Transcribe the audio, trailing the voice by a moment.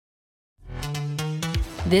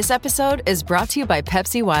This episode is brought to you by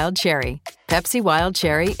Pepsi Wild Cherry. Pepsi Wild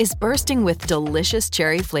Cherry is bursting with delicious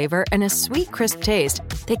cherry flavor and a sweet, crisp taste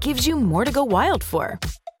that gives you more to go wild for.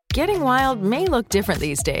 Getting wild may look different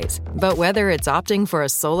these days, but whether it's opting for a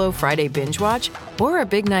solo Friday binge watch or a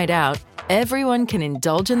big night out, everyone can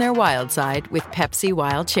indulge in their wild side with Pepsi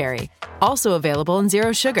Wild Cherry. Also available in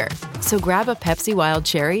Zero Sugar. So grab a Pepsi Wild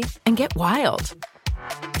Cherry and get wild.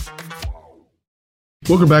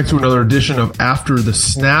 Welcome back to another edition of After the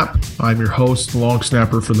Snap. I'm your host, long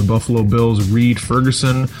snapper for the Buffalo Bills, Reed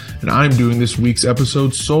Ferguson, and I'm doing this week's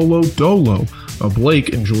episode solo dolo while Blake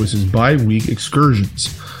enjoys his bye-week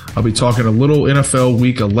excursions. I'll be talking a little NFL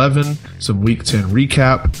Week 11, some Week 10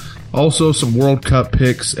 recap, also some World Cup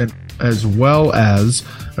picks, and as well as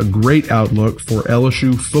a great outlook for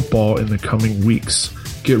LSU football in the coming weeks.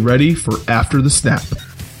 Get ready for After the Snap.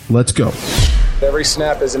 Let's go. Every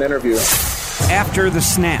snap is an interview. After the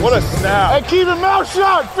Snap. What a snap. Hey, keep your mouth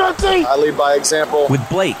shut, 50! I lead by example. With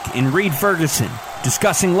Blake and Reed Ferguson,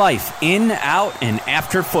 discussing life in, out, and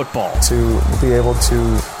after football. To be able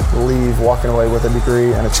to leave walking away with a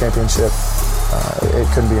degree and a championship, it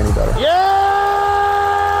couldn't be any better. Yeah!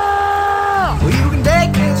 Well, you can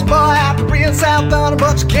take this boy out the real South Thunder,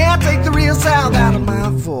 but you can't take the real South out of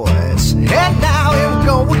my voice. And now here we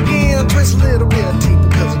go again, twist a little bit deep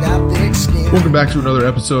because you got thick skin. Welcome back to another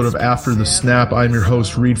episode of After the Snap. I'm your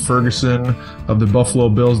host, Reed Ferguson of the Buffalo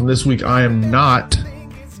Bills, and this week I am not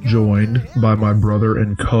joined by my brother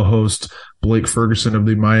and co-host Blake Ferguson of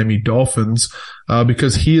the Miami Dolphins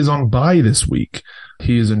because he is on bye this week.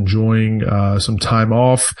 He is enjoying some time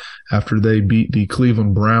off after they beat the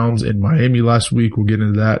Cleveland Browns in Miami last week. We'll get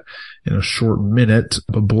into that in a short minute.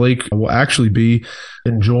 But Blake will actually be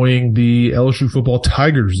enjoying the LSU football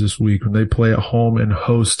Tigers this week when they play at home and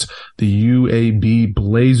host the UAB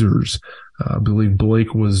Blazers. I believe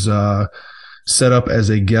Blake was set up as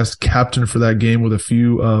a guest captain for that game with a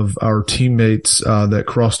few of our teammates that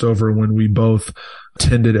crossed over when we both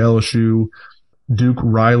attended LSU. Duke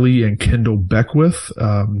Riley and Kendall Beckwith.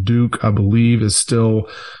 Duke, I believe, is still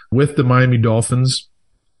with the Miami Dolphins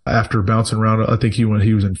after bouncing around. I think he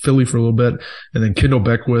was in Philly for a little bit. And then Kendall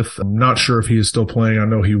Beckwith, I'm not sure if he is still playing. I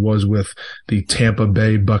know he was with the Tampa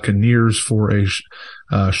Bay Buccaneers for a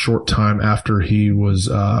short time after he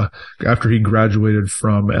graduated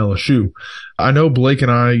from LSU. I know Blake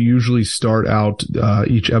and I usually start out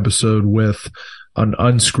each episode with an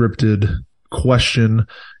unscripted question,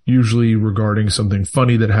 usually regarding something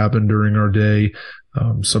funny that happened during our day,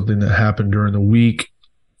 something that happened during the week,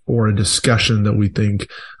 or a discussion that we think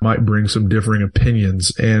might bring some differing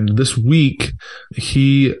opinions. And this week,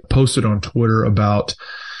 he posted on Twitter about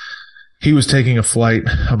he was taking a flight,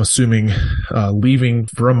 I'm assuming, leaving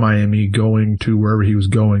from Miami, going to wherever he was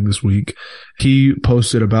going this week. He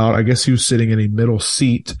posted about, I guess he was sitting in a middle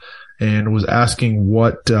seat and was asking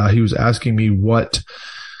me what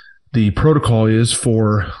the protocol is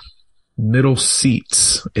for middle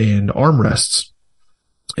seats and armrests.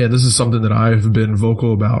 And this is something that I've been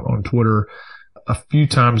vocal about on Twitter a few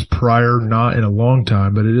times prior, not in a long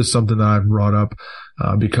time, but it is something that I've brought up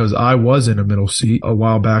because I was in a middle seat a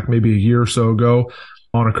while back, maybe a year or so ago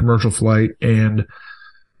on a commercial flight. And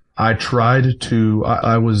I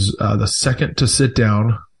was the second to sit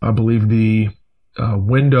down. I believe the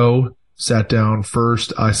window sat down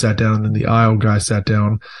first. I sat down and then the aisle guy sat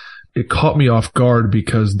down. It caught me off guard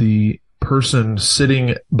because the person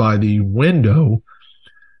sitting by the window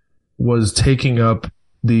was taking up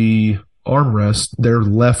the armrest, their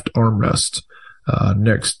left armrest,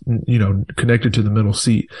 next, connected to the middle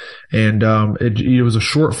seat. And, it was a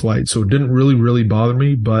short flight, so it didn't really bother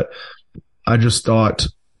me, but I just thought,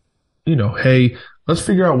 hey, let's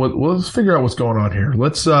figure out what's going on here.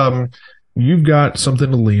 You've got something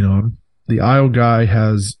to lean on. The aisle guy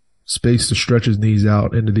has space to stretch his knees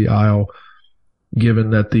out into the aisle,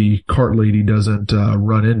 given that the cart lady doesn't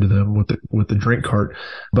run into them with the drink cart.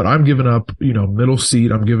 But I'm giving up, middle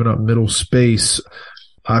seat. I'm giving up middle space.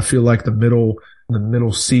 I feel like the middle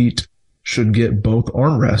seat should get both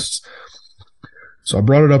armrests. So I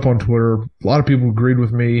brought it up on Twitter. A lot of people agreed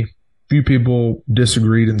with me. A few people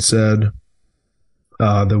disagreed and said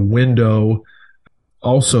the window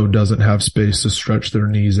also doesn't have space to stretch their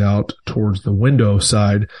knees out towards the window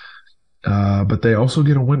side. But they also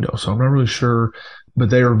get a window. So I'm not really sure,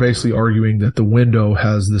 but they are basically arguing that the window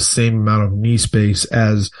has the same amount of knee space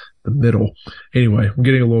as the middle. Anyway, I'm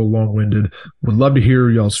getting a little long-winded. Would love to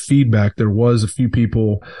hear y'all's feedback. There was a few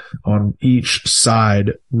people on each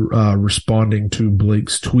side, responding to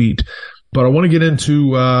Blake's tweet, but I want to get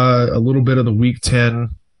into, a little bit of the week 10,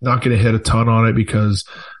 not going to hit a ton on it because,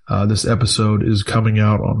 This episode is coming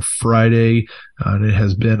out on Friday, and it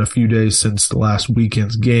has been a few days since the last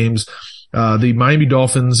weekend's games. The Miami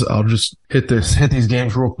Dolphins, I'll just hit these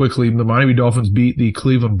games real quickly. The Miami Dolphins beat the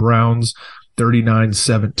Cleveland Browns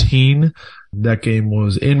 39-17. That game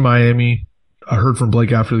was in Miami. I heard from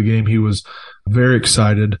Blake after the game. He was very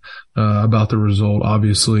excited about the result,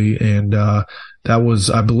 obviously. And that was,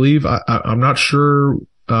 I believe, I'm not sure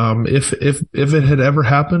if it had ever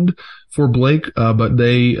happened for Blake, but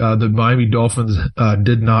the Miami Dolphins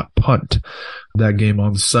did not punt that game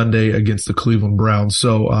on Sunday against the Cleveland Browns.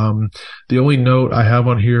 So the only note I have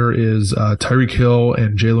on here is Tyreek Hill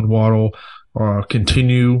and Jalen Waddle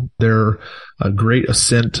continue their great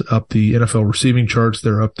ascent up the NFL receiving charts.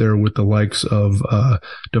 They're up there with the likes of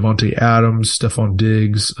Devontae Adams, Stephon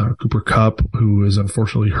Diggs, Cooper Kupp, who is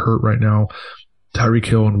unfortunately hurt right now. Tyreek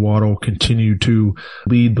Hill and Waddle continue to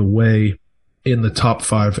lead the way in the top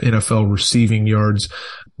 5 NFL receiving yards.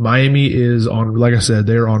 Miami is on, like I said,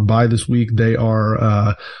 they're on bye this week. They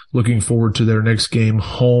are looking forward to their next game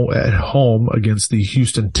at home against the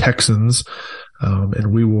Houston Texans.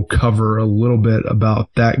 And we will cover a little bit about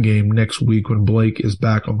that game next week when Blake is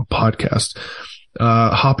back on the podcast.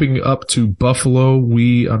 Hopping up to Buffalo,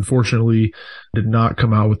 we unfortunately did not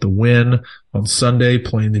come out with the win on Sunday,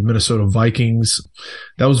 playing the Minnesota Vikings.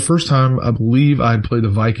 That was the first time I believe I had played the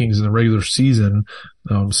Vikings in the regular season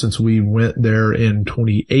since we went there in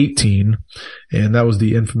 2018, and that was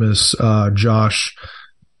the infamous Josh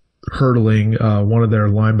hurdling one of their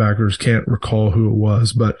linebackers. Can't recall who it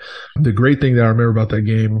was, but the great thing that I remember about that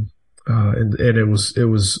game, and it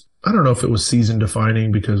was I don't know if it was season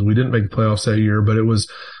defining because we didn't make the playoffs that year, but it was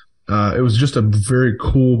just a very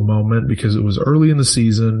cool moment because it was early in the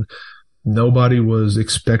season. Nobody was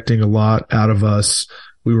expecting a lot out of us.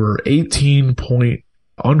 We were 18-point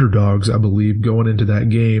underdogs, I believe, going into that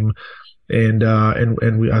game. And I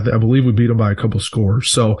believe we beat them by a couple scores.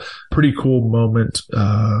 So pretty cool moment,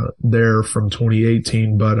 there from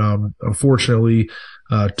 2018, but, unfortunately,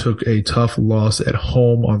 took a tough loss at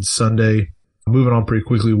home on Sunday. Moving on pretty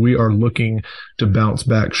quickly, we are looking to bounce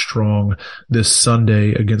back strong this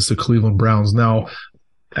Sunday against the Cleveland Browns. Now,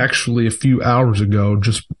 actually a few hours ago,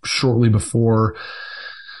 just shortly before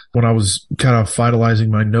when I was kind of finalizing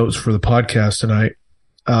my notes for the podcast tonight,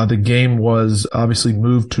 the game was obviously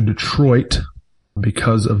moved to Detroit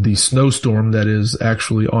because of the snowstorm that is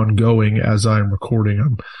actually ongoing as I'm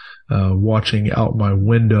recording. I'm watching out my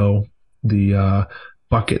window, the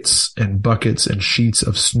buckets and sheets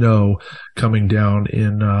of snow coming down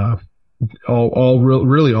in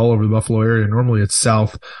really all over the Buffalo area. Normally it's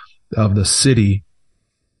south of the city,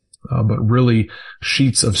 but really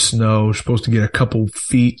sheets of snow. You're supposed to get a couple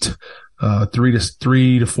feet.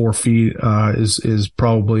 3 to 4 feet is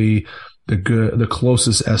probably the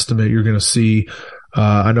closest estimate you're going to see.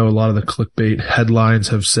 I know a lot of the clickbait headlines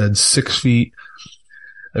have said 6 feet.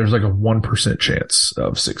 There's like a 1% chance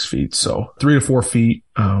of 6 feet. So 3 to 4 feet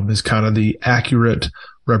is kind of the accurate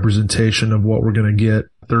representation of what we're going to get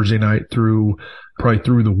Thursday night probably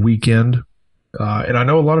through the weekend. And I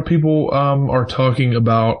know a lot of people are talking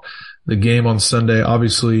about the game on Sunday.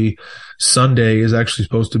 Obviously, Sunday is actually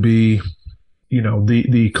supposed to be,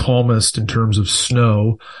 the calmest in terms of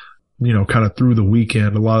snow, kind of through the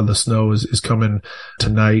weekend. A lot of the snow is coming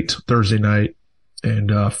tonight, Thursday night,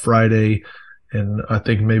 and Friday, and I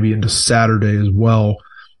think maybe into Saturday as well.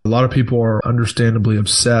 A lot of people are understandably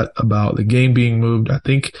upset about the game being moved. I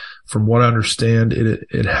think from what I understand,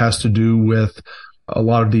 it has to do with a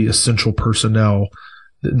lot of the essential personnel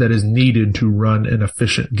that is needed to run an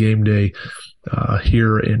efficient game day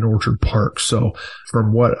here in Orchard Park. So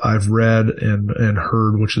from what I've read and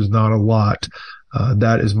heard, which is not a lot,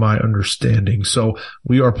 that is my understanding. So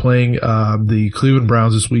we are playing the Cleveland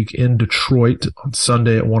Browns this week in Detroit on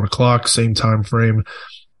Sunday at 1:00, same time frame.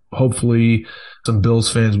 Hopefully some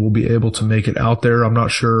Bills fans will be able to make it out there. I'm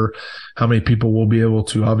not sure how many people will be able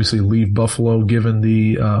to obviously leave Buffalo given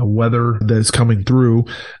the weather that's coming through,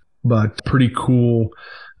 but pretty cool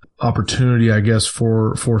opportunity, I guess,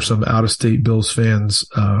 for some out-of-state Bills fans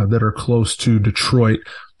that are close to Detroit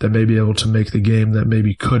that may be able to make the game that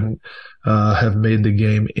maybe couldn't have made the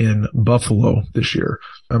game in Buffalo this year.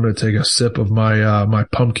 I'm going to take a sip of my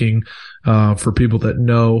pumpkin. For people that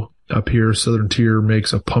know, up here, Southern Tier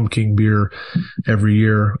makes a pumpkin beer every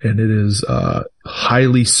year, and it is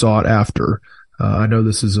highly sought after. I know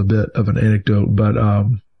this is a bit of an anecdote, but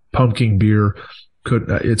pumpkin beer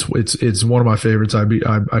it's one of my favorites.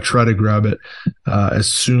 I try to grab it as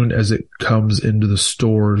soon as it comes into the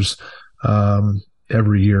stores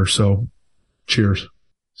every year. So cheers.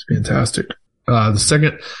 It's fantastic. The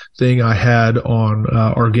second thing I had on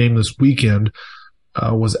our game this weekend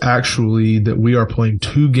was actually that we are playing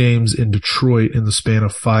 2 games in Detroit in the span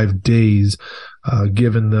of 5 days,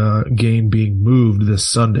 given the game being moved this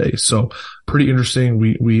Sunday. So pretty interesting.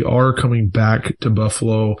 We are coming back to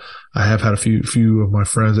Buffalo. I have had a few of my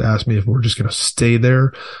friends ask me if we're just going to stay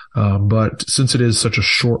there. But since it is such a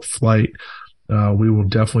short flight, we will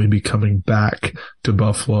definitely be coming back to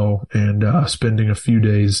Buffalo and spending a few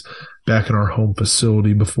days back in our home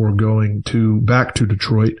facility before going back to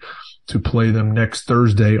Detroit to play them next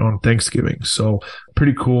Thursday on Thanksgiving. So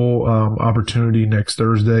pretty cool opportunity next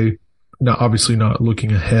Thursday. Now, obviously not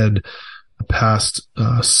looking ahead past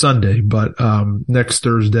Sunday, but next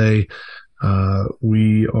Thursday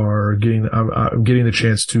we are I'm getting the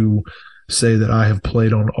chance to say that I have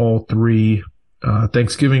played on all 3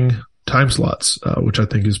 Thanksgiving time slots, which I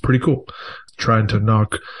think is pretty cool. Trying to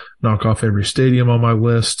knock off every stadium on my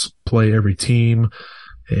list, play every team,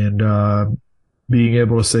 and being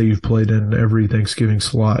able to say you've played in every Thanksgiving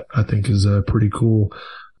slot, I think is a pretty cool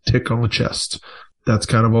tick on the chest. That's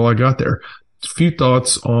kind of all I got there. A few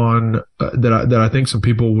thoughts on that I think some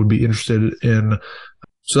people would be interested in.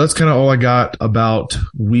 So that's kind of all I got about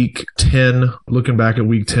week 10, looking back at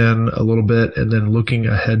week 10 a little bit, and then looking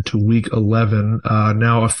ahead to week 11.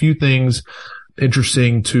 Now a few things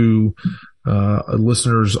interesting to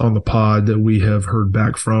listeners on the pod that we have heard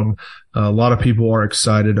back from. A lot of people are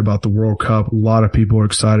excited about the World Cup. A lot of people are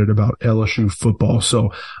excited about LSU football.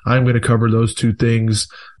 So I'm going to cover those 2 things.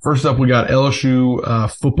 First up, we got LSU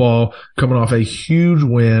football coming off a huge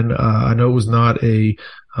win. I know it was not a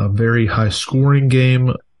very high scoring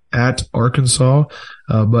game at Arkansas,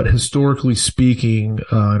 but historically speaking,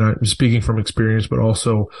 and I'm speaking from experience, but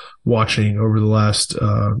also watching over the last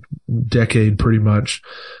decade pretty much,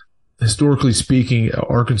 historically speaking,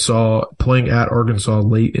 playing at Arkansas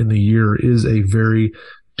late in the year is a very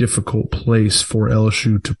difficult place for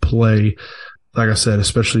LSU to play. Like I said,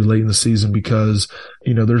 especially late in the season, because,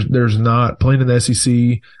 there's not, playing in the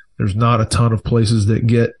SEC, there's not a ton of places that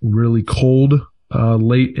get really cold,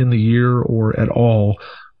 late in the year or at all.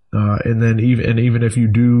 And then even if you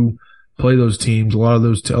do play those teams, a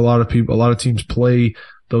lot of teams play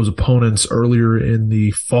those opponents earlier in the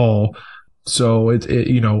fall. So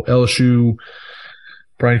LSU,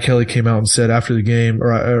 Brian Kelly came out and said after the game,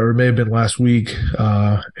 or it may have been last week,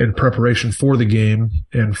 in preparation for the game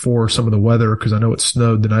and for some of the weather, because I know it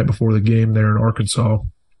snowed the night before the game there in Arkansas.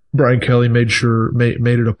 Brian Kelly made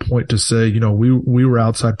it a point to say, we were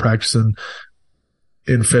outside practicing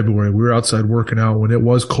in February. We were outside working out when it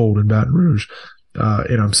was cold in Baton Rouge.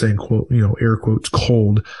 And I'm saying quote, air quotes,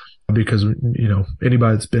 cold, because,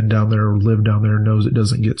 anybody that's been down there or lived down there knows it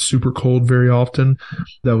doesn't get super cold very often.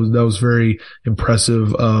 That was very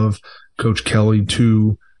impressive of Coach Kelly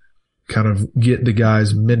to kind of get the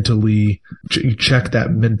guys mentally, check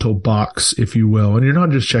that mental box, if you will. And you're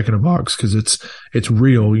not just checking a box because it's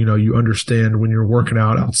real. You understand when you're working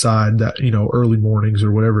out outside that, early mornings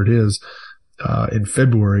or whatever it is, in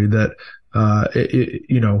February, that,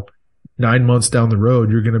 9 months down the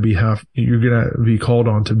road, you're going to be called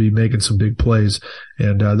on to be making some big plays.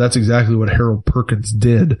 And, that's exactly what Harold Perkins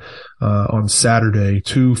did, on Saturday.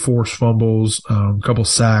 2 forced fumbles, a couple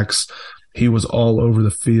sacks. He was all over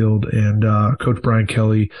the field, and, Coach Brian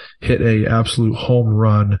Kelly hit a absolute home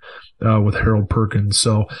run, with Harold Perkins.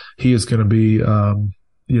 So he is going to be,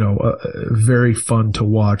 very fun to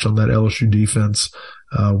watch on that LSU defense.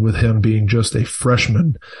 With him being just a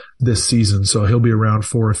freshman this season. So he'll be around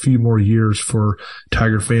for a few more years for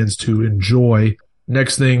Tiger fans to enjoy.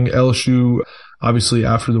 Next thing, LSU, obviously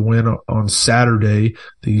after the win on Saturday,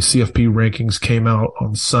 the CFP rankings came out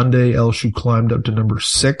on Sunday. LSU climbed up to number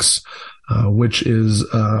 6, which is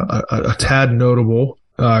a tad notable,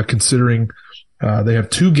 considering they have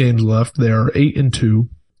 2 games left. They are 8-2,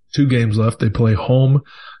 2 games left. They play home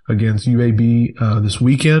against UAB this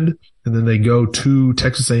weekend, and then they go to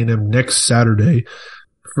Texas A&M next Saturday.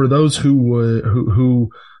 For those who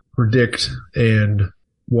predict and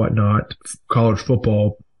whatnot college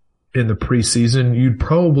football in the preseason, you'd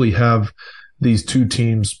probably have these 2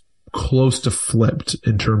 teams close to flipped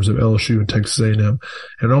in terms of LSU and Texas A&M.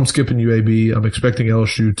 And I'm skipping UAB. I'm expecting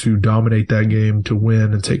LSU to dominate that game, to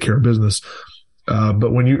win and take care of business.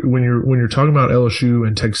 But when you're talking about LSU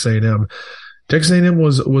and Texas A&M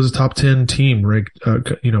was a top 10 team,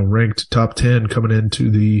 ranked top 10 coming into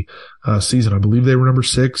the season. I believe they were number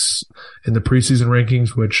 6 in the preseason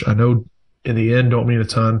rankings, which I know in the end don't mean a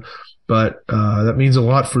ton, but that means a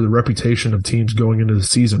lot for the reputation of teams going into the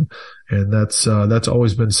season. And that's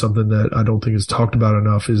always been something that I don't think is talked about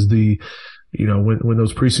enough, is when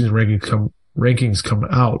those preseason rankings come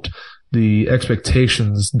out, the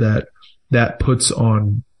expectations that puts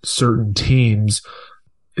on certain teams,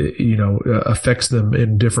 affects them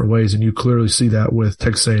in different ways. And you clearly see that with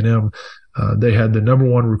Texas A&M. They had the number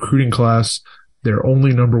one recruiting class, their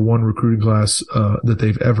only number one recruiting class that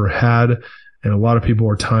they've ever had. And a lot of people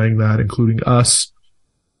are tying that, including us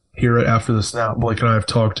here at After the Snap. Blake and I have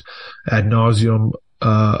talked ad nauseum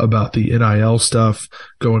about the NIL stuff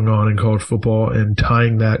going on in college football and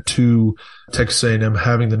tying that to Texas A&M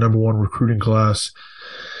having the number one recruiting class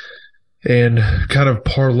and kind of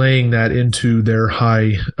parlaying that into their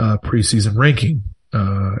high preseason ranking.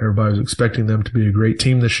 Everybody was expecting them to be a great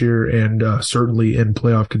team this year and certainly in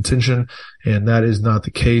playoff contention, and that is not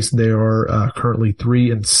the case. They are currently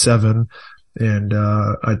 3-7, and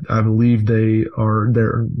I believe they're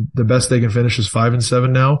the best they can finish is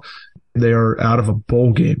 5-7 now. They are out of a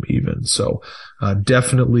bowl game even, so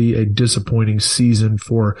definitely a disappointing season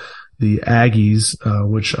for the Aggies,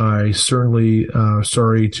 which I certainly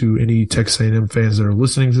sorry to any Texas A&M fans that are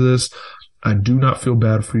listening to this. I do not feel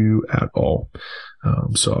bad for you at all.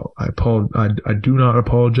 So I do not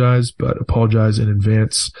apologize, but apologize in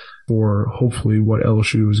advance for hopefully what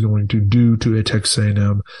LSU is going to do to a Texas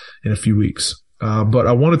A&M in a few weeks. But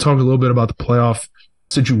I want to talk a little bit about the playoff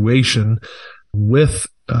situation with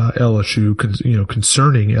LSU,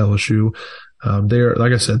 concerning LSU. They're,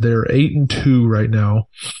 like I said, they're 8-2 right now,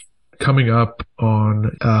 coming up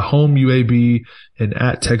on home UAB and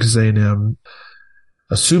at Texas A&M.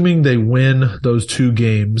 Assuming they win those two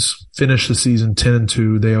games, finish the season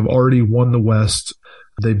 10-2, they have already won the West.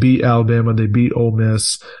 They beat Alabama. They beat Ole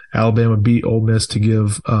Miss. Alabama beat Ole Miss to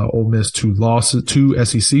give Ole Miss two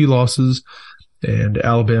SEC losses. And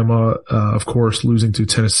Alabama, of course, losing to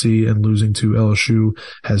Tennessee and losing to LSU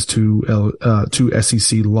has two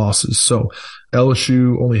SEC losses. So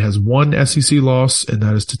LSU only has one SEC loss, and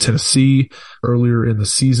that is to Tennessee earlier in the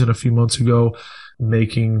season a few months ago,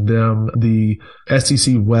 making them the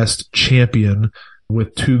SEC West champion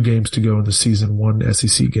with 2 games to go in the season, 1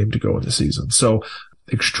 SEC game to go in the season. So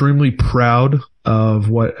extremely proud of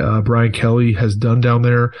what Brian Kelly has done down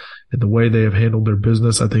there and the way they have handled their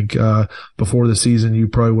business. I think before the season, you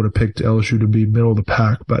probably would have picked LSU to be middle of the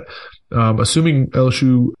pack, but assuming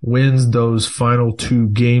LSU wins those final 2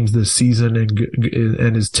 games this season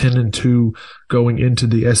and is 10-2 going into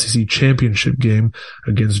the SEC championship game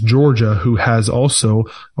against Georgia, who has also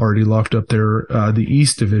already locked up their the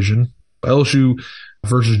East Division. LSU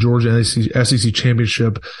versus Georgia SEC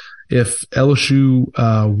championship. If LSU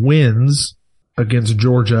wins against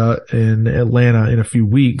Georgia in Atlanta in a few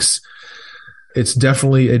weeks, it's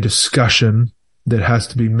definitely a discussion that has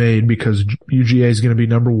to be made because UGA is going to be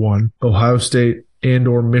number 1. Ohio State and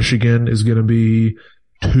or Michigan is going to be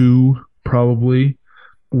 2 probably.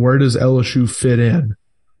 Where does LSU fit in?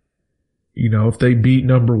 If they beat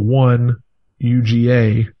number 1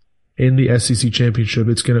 UGA in the SEC championship,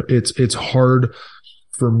 it's hard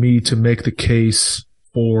for me to make the case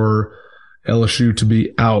for LSU to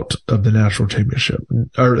be out of the national championship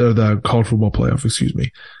or the college football playoff, excuse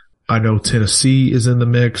me. I know Tennessee is in the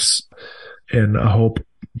mix, and I hope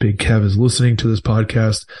Big Kev is listening to this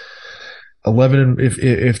podcast.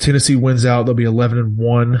 If Tennessee wins out, they'll be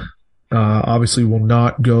 11-1. Obviously will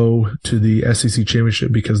not go to the SEC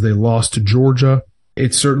championship because they lost to Georgia.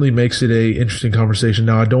 It certainly makes it a interesting conversation.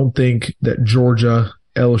 Now, I don't think that Georgia,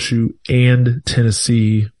 LSU, and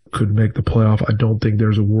Tennessee could make the playoff. I don't think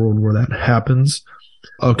there's a world where that happens.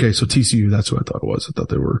 Okay, so TCU, that's who I thought it was. I thought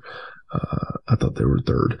they were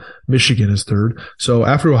third. Michigan is third. So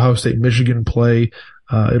after Ohio State, Michigan play,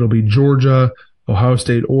 it'll be Georgia, Ohio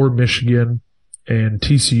State, or Michigan, and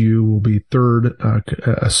TCU will be third,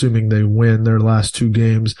 assuming they win their last 2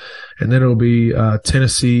 games. And then it'll be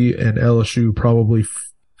Tennessee and LSU probably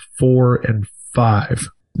 4 and 5.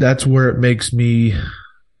 That's where it makes me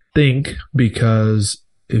think, because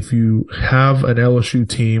if you have an LSU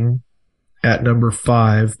team at number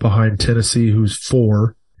 5 behind Tennessee, who's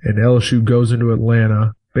 4, and LSU goes into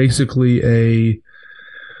Atlanta, basically a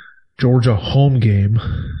Georgia home game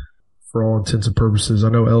for all intents and purposes. I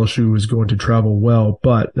know LSU is going to travel well,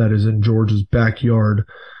 but that is in Georgia's backyard.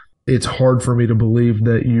 It's hard for me to believe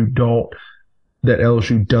that that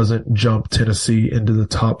LSU doesn't jump Tennessee into the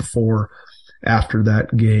top 4 after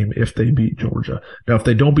that game if they beat Georgia. Now, if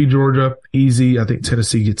they don't beat Georgia, easy. I think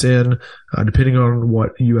Tennessee gets in. Depending on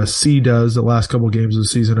what USC does the last couple of games of the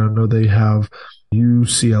season, I know they have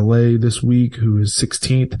UCLA this week, who is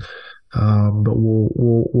 16th. But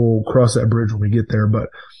we'll cross that bridge when we get there. But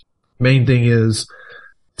main thing is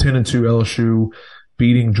 10-2 LSU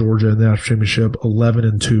beating Georgia in the national championship,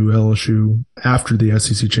 11-2 LSU after the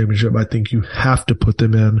SEC championship. I think you have to put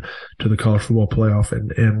them in to the college football playoff.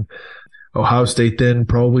 And Ohio State then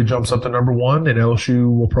probably jumps up to number 1, and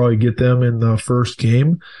LSU will probably get them in the first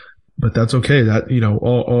game. But that's okay. That,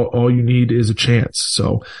 all you need is a chance.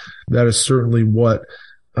 So that is certainly what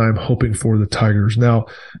I'm hoping for the Tigers. Now,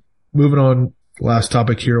 moving on, last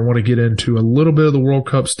topic here, I want to get into a little bit of the World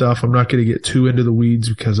Cup stuff. I'm not going to get too into the weeds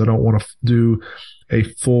because I don't want to do a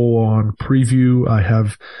full-on preview.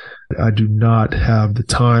 I do not have the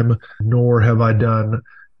time, nor have I done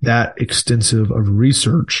that extensive of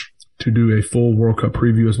research to do a full World Cup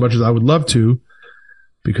preview as much as I would love to,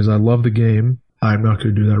 because I love the game. I'm not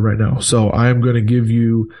going to do that right now. So I'm going to give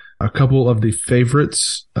you a couple of the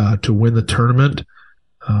favorites to win the tournament.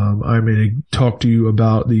 I'm going to talk to you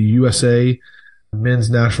about the USA men's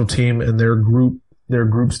national team and their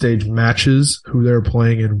group stage matches, who they're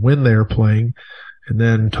playing and when they're playing, and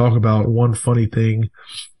then talk about one funny thing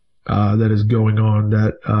that is going on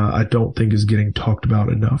that I don't think is getting talked about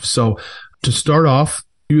enough. So to start off,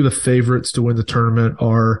 a few of the favorites to win the tournament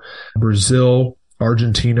are Brazil,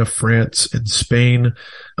 Argentina, France, and Spain.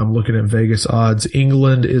 I'm looking at Vegas odds.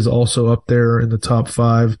 England is also up there in the top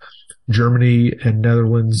 5. Germany and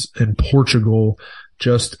Netherlands and Portugal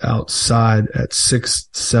just outside at 6th,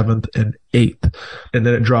 7th, and 8th. And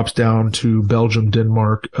then it drops down to Belgium,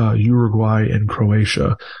 Denmark, Uruguay, and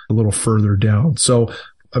Croatia a little further down. So,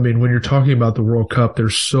 I mean, when you're talking about the World Cup,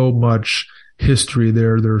 there's so much history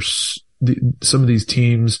there. Some of these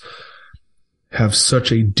teams have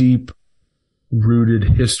such a deep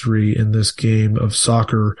rooted history in this game of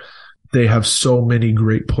soccer. They have so many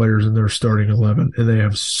great players in their starting 11, and they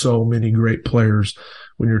have so many great players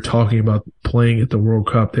when you're talking about playing at the World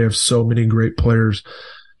Cup. They have so many great players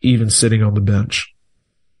even sitting on the bench.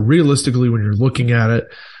 Realistically, when you're looking at it,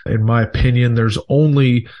 in my opinion, there's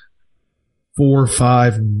only 4,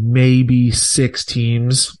 5, maybe 6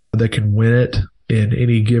 teams that can win it in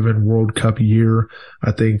any given World Cup year.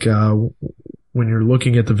 I think when you're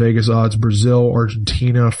looking at the Vegas odds, Brazil,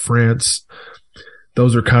 Argentina, France,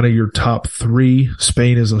 those are kind of your top 3.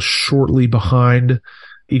 Spain is a shortly behind,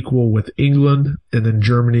 equal with England, and then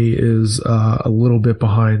Germany is a little bit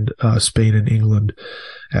behind Spain and England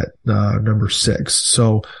at number 6.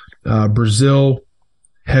 So Brazil,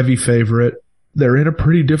 heavy favorite. They're in a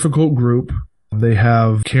pretty difficult group. They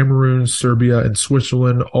have Cameroon, Serbia, and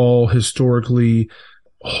Switzerland, all historically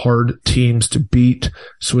hard teams to beat.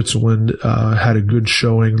 Switzerland had a good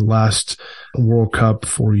showing last World Cup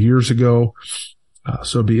 4 years ago.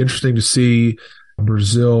 So it'd be interesting to see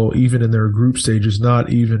Brazil, even in their group stages,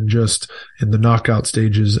 not even just in the knockout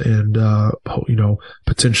stages and,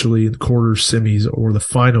 potentially in the quarters, semis, or the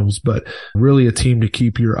finals, but really a team to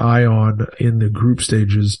keep your eye on in the group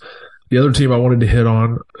stages. The other team I wanted to hit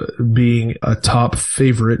on being a top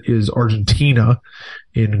favorite is Argentina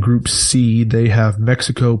in Group C. They have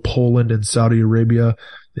Mexico, Poland, and Saudi Arabia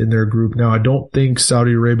in their group. Now, I don't think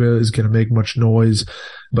Saudi Arabia is going to make much noise,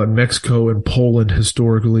 but Mexico and Poland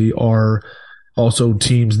historically are also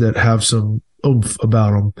teams that have some oomph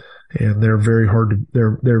about them, and they're very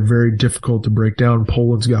they're very difficult to break down.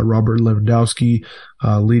 Poland's got Robert Lewandowski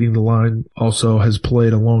leading the line, also has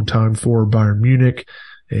played a long time for Bayern Munich,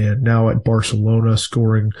 and now at Barcelona,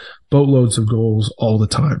 scoring boatloads of goals all the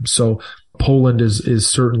time. So Poland is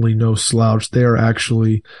certainly no slouch. They're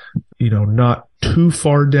actually, not too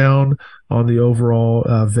far down on the overall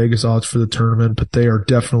Vegas odds for the tournament, but they are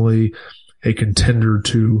definitely a contender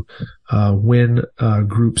to win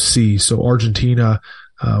Group C. So Argentina,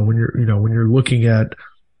 when you're looking at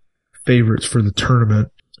favorites for the tournament,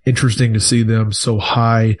 interesting to see them so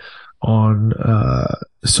high on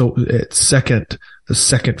so at the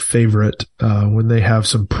second favorite when they have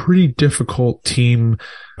some pretty difficult team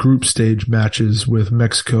group stage matches with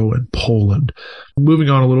Mexico and Poland. Moving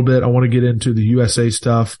on a little bit, I want to get into the USA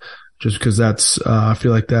stuff just because that's I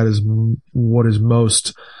feel like that is what is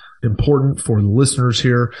most important for the listeners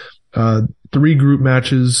here. 3 group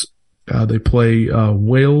matches. They play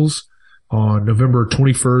Wales on November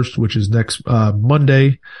 21st, which is next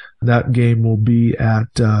Monday. That game will be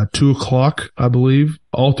at 2:00, I believe.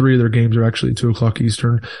 All 3 of their games are actually 2:00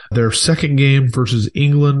 Eastern. Their second game versus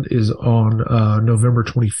England is on November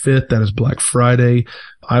 25th. That is Black Friday.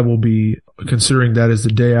 I will be, considering that is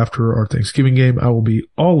the day after our Thanksgiving game, I will be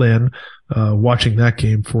all in watching that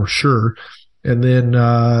game for sure. And then,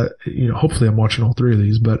 hopefully I'm watching all 3 of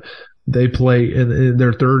these, but they play in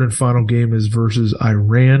their third and final game is versus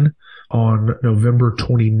Iran on November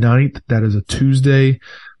 29th. That is a Tuesday,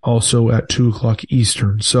 also at 2:00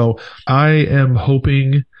 Eastern. So I am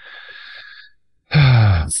hoping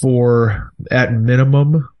for, at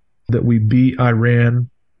minimum, that we beat Iran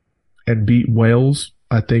and beat Wales.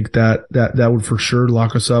 I think that would for sure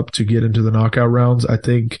lock us up to get into the knockout rounds. I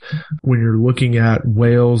think when you're looking at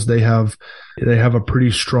Wales, they have a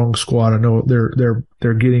pretty strong squad. I know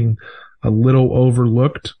they're getting a little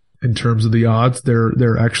overlooked in terms of the odds.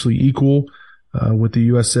 They're actually equal with the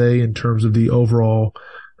USA in terms of the overall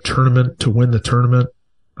tournament to win the tournament.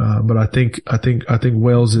 But I think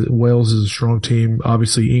Wales is a strong team.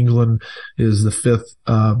 Obviously, England is the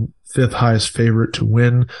fifth highest favorite to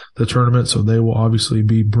win the tournament, so they will obviously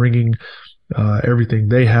be bringing everything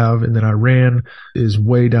they have. And then Iran is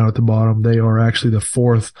way down at the bottom. They are actually the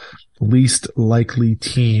fourth least likely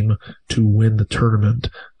team to win the tournament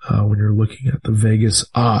when you're looking at the Vegas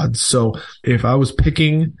odds. So if I was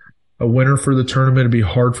picking a winner for the tournament, it'd be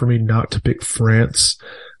hard for me not to pick France.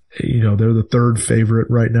 You know, they're the third favorite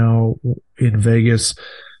right now in Vegas.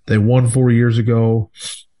 They won 4 years ago.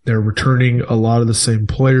 They're returning a lot of the same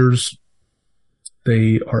players.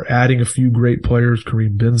 They are adding a few great players.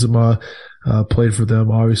 Karim Benzema played for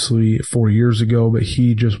them, obviously, 4 years ago, but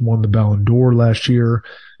he just won the Ballon d'Or last year,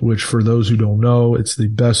 which for those who don't know, it's the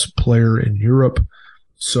best player in Europe.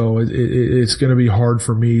 So it's going to be hard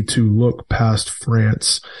for me to look past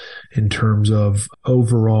France in terms of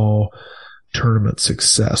overall tournament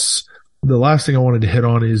success. The last thing I wanted to hit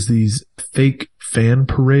on is these fake fan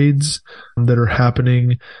parades that are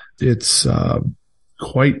happening. It's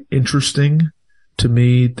quite interesting to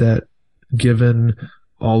me that given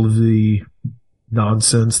all of the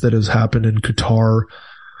nonsense that has happened in Qatar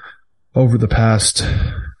over the past,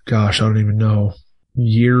 I don't even know,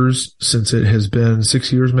 years since it has been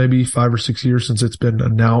 6 years, maybe 5 or 6 years since it's been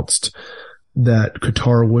announced that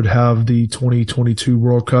Qatar would have the 2022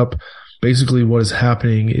 World Cup. Basically what is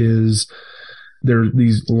happening is there are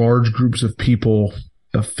these large groups of people,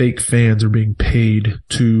 fake fans are being paid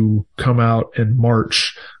to come out and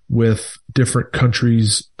march with different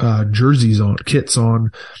countries' jerseys on, kits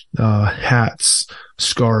on, hats,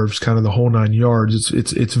 scarves, kind of the whole 9 yards.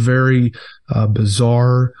 It's very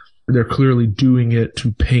bizarre. They're clearly doing it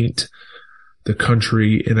to paint the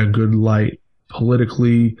country in a good light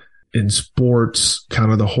politically, in sports,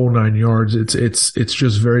 kind of the whole 9 yards. It's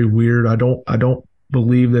just very weird. I don't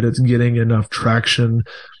believe that it's getting enough traction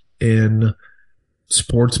in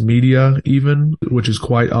sports media even, which is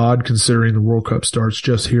quite odd considering the World Cup starts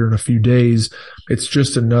just here in a few days. It's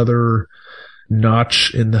just another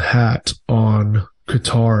notch in the hat on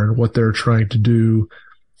Qatar and what they're trying to do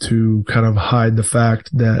to kind of hide the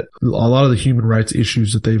fact that a lot of the human rights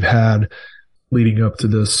issues that they've had leading up to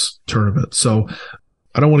this tournament. So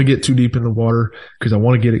I don't want to get too deep in the water because I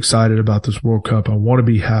want to get excited about this World Cup. I want to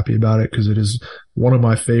be happy about it because it is one of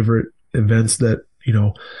my favorite events that,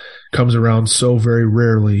 comes around so very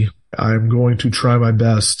rarely. I'm going to try my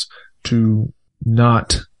best to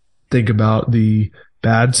not think about the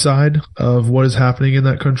bad side of what is happening in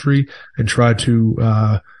that country and try to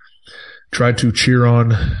cheer on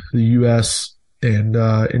the U.S. and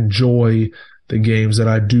enjoy the games that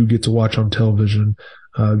I do get to watch on television.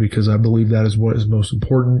 Because I believe that is what is most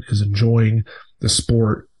important, is enjoying the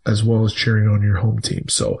sport as well as cheering on your home team.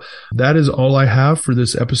 So that is all I have for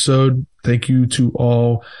this episode. Thank you to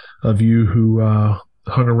all of you who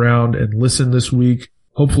hung around and listened this week.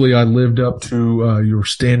 Hopefully I lived up to your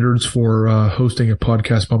standards for hosting a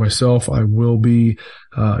podcast by myself. I will be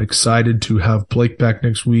excited to have Blake back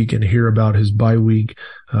next week and hear about his bye week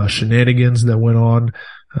shenanigans that went on.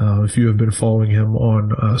 If you have been following him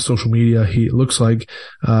on social media, it looks like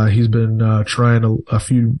he's been trying a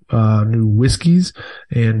few new whiskeys,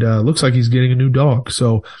 and looks like he's getting a new dog.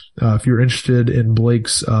 So if you're interested in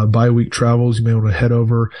Blake's bye week travels, you may want to head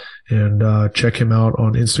over and check him out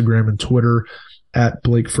on Instagram and Twitter at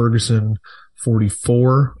Blake Ferguson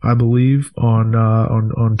 44, I believe,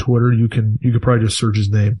 on Twitter. You could probably just search his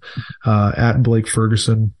name at Blake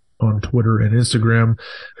Ferguson on Twitter and Instagram.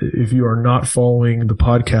 If you are not following the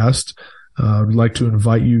podcast, I'd like to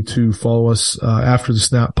invite you to follow us after the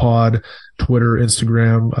Snap Pod, Twitter,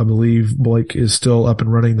 Instagram. I believe Blake is still up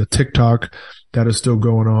and running the TikTok. That is still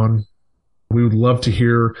going on. We would love to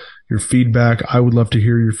hear your feedback. I would love to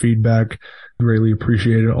hear your feedback. Greatly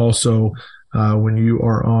appreciate it. Also, when you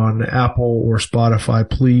are on Apple or Spotify,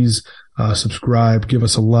 please subscribe, give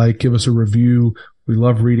us a like, give us a review. We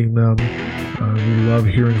love reading them. We love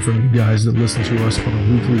hearing from you guys that listen to us on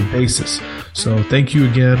a weekly basis. So thank you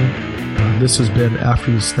again. This has been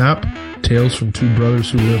After the Snap, Tales from Two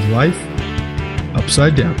Brothers Who Live Life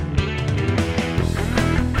Upside Down.